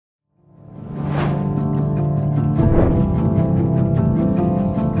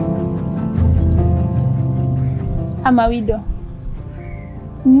I'm a widow.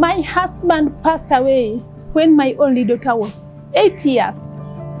 My husband passed away when my only daughter was 8 years.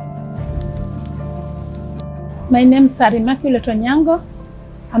 My name is Emma Onyongo.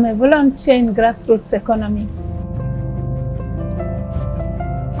 I'm a volunteer in Grassroots Economics.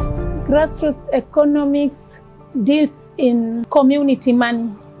 Grassroots Economics deals in community money.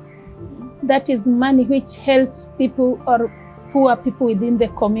 That is money which helps people or poor people within the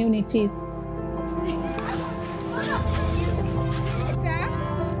communities.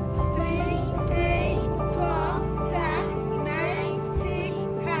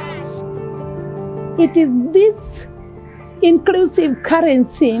 It is this inclusive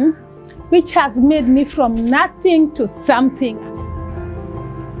currency which has made me from nothing to something.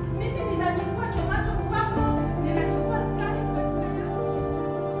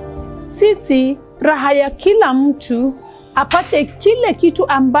 Sisi raha ya kila mtu apate kile kitu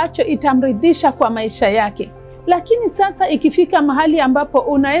ambacho itamridhisha kwa maisha yake. Lakini sasa ikifika mahali ambapo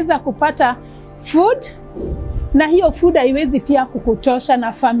unaweza kupata food na hiyo food haiwezi pia kukutosha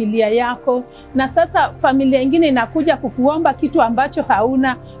na familia yako, na sasa familia ingine inakuja kukuomba kitu ambacho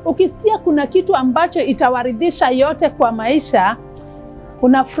hauna, ukisikia kuna kitu ambacho itawaridhisha yote kwa maisha,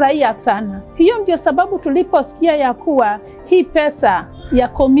 unafurahia sana. Hiyo ndio sababu tuliposikia ya kuwa hii pesa ya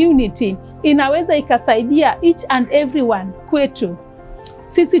community inaweza ikasaidia each and everyone kwetu,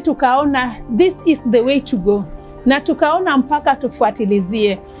 sisi tukaona this is the way to go, na tukaona mpaka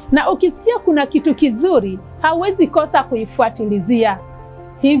tufuatilizie. Na ukisikia kuna kitu kizuri, hauwezi kosa kuifuatilizia.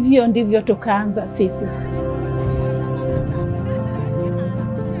 Hivyo ndivyo tukaanza sisi.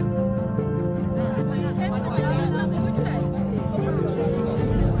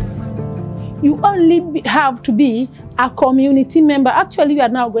 You only have to be a community member. Actually, we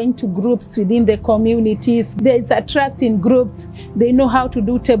are now going to groups within the communities. There is a trust in groups. They know how to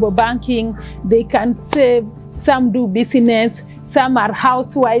do table banking. They can save. Some do business. Some are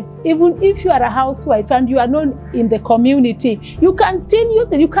housewives. Even if you are a housewife and you are not in the community, you can still use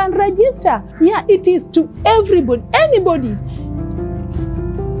it. You can register. Yeah, it is to everybody, anybody.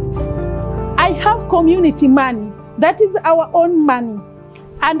 I have community money. That is our own money.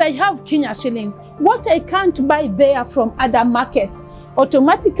 And I have Kenya shillings. What I can't buy there from other markets,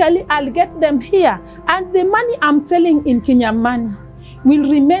 automatically I'll get them here. And the money I'm selling in Kenya money will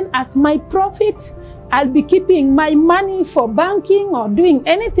remain as my profit. I'll be keeping my money for banking or doing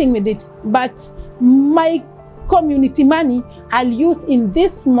anything with it. But my community money, I'll use in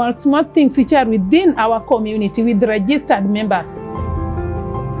these small things which are within our community with registered members.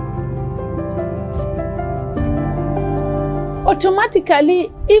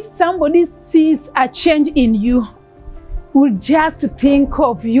 Automatically, if somebody sees a change in you, will just think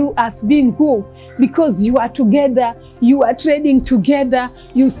of you as being who, because you are together, you are trading together,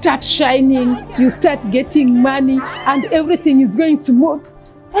 you start shining, you start getting money, and everything is going smooth.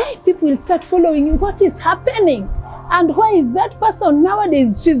 Hey, people will start following you. What is happening? And why is that person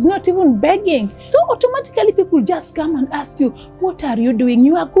nowadays, she's not even begging? So automatically people just come and ask you, what are you doing?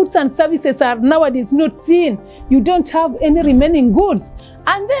 Your goods and services are nowadays not seen. You don't have any remaining goods.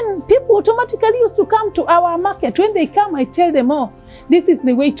 And then people automatically used to come to our market. When they come, I tell them, oh, this is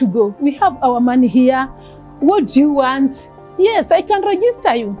the way to go. We have our money here. What do you want? Yes, I can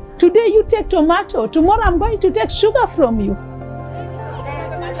register you. Today you take tomato. Tomorrow I'm going to take sugar from you.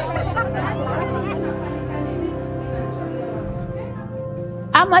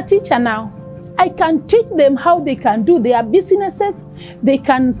 I'm a teacher now. I can teach them how they can do their businesses. They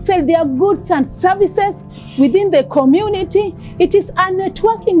can sell their goods and services within the community. It is a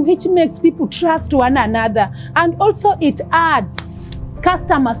networking which makes people trust one another. And also it adds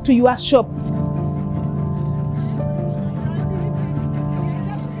customers to your shop.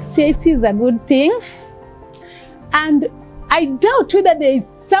 CIC is a good thing. And I doubt whether there is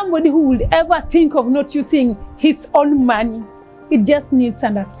somebody who would ever think of not using his own money. It just needs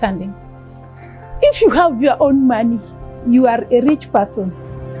understanding. If you have your own money, you are a rich person.